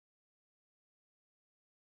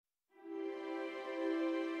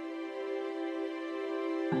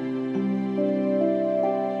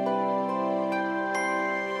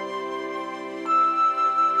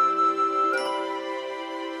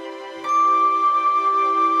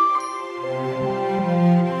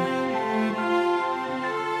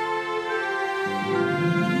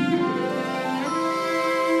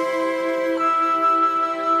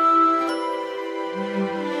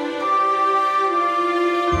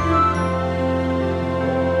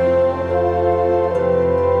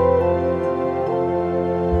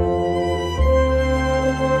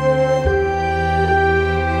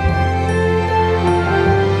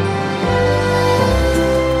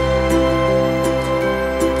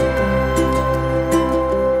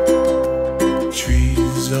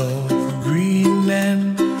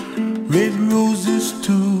red roses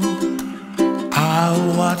too. I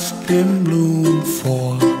watched them bloom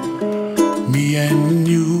for me and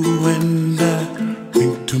you, and I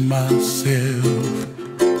think to myself,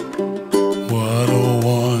 what a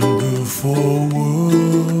wonderful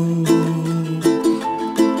world.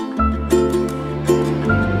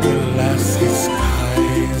 Well, I see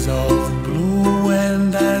skies of blue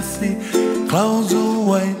and I see clouds of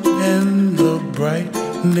white and the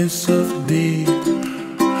brightness of day.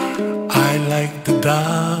 I like the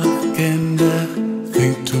dark and I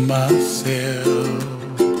think to myself,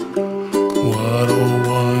 what a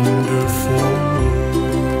wonderful world.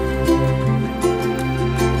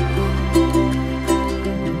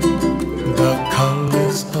 The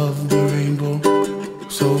colors of the rainbow,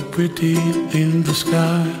 so pretty in the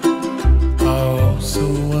sky, are also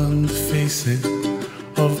on the faces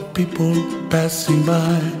of people passing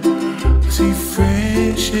by. I see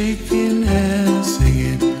friends shaking hands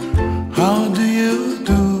singing, how do you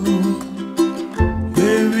do?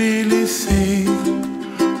 They really say,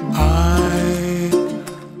 I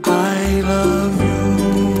love you.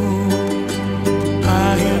 I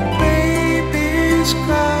hear babies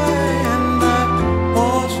cry and I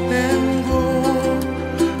watch them go.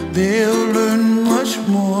 They'll learn much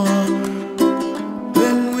more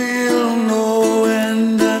than we'll know,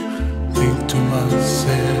 and I think to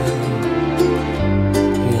myself,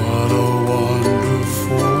 what a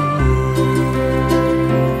wonderful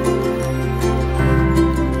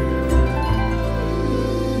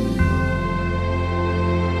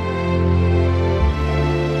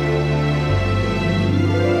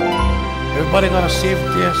everybody gotta save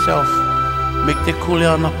themselves, make the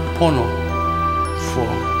kuleana pono for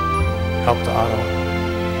help the other.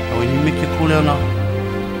 And when you make your kuleana,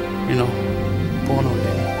 you know, pono,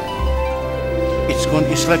 then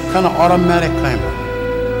it's like kind of automatic kind of.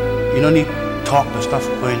 You don't need to talk, the stuff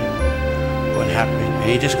going happen, and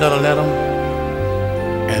you just gotta let them,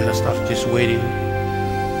 and the stuff just waiting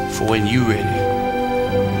for when you ready.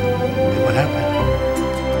 And what happened?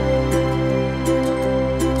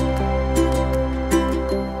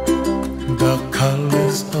 The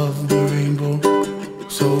colors of the rainbow,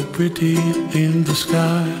 so pretty in the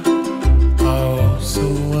sky, are also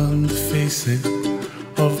on the faces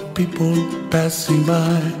of people passing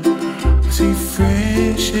by. I see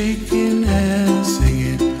friends shaking hands singing,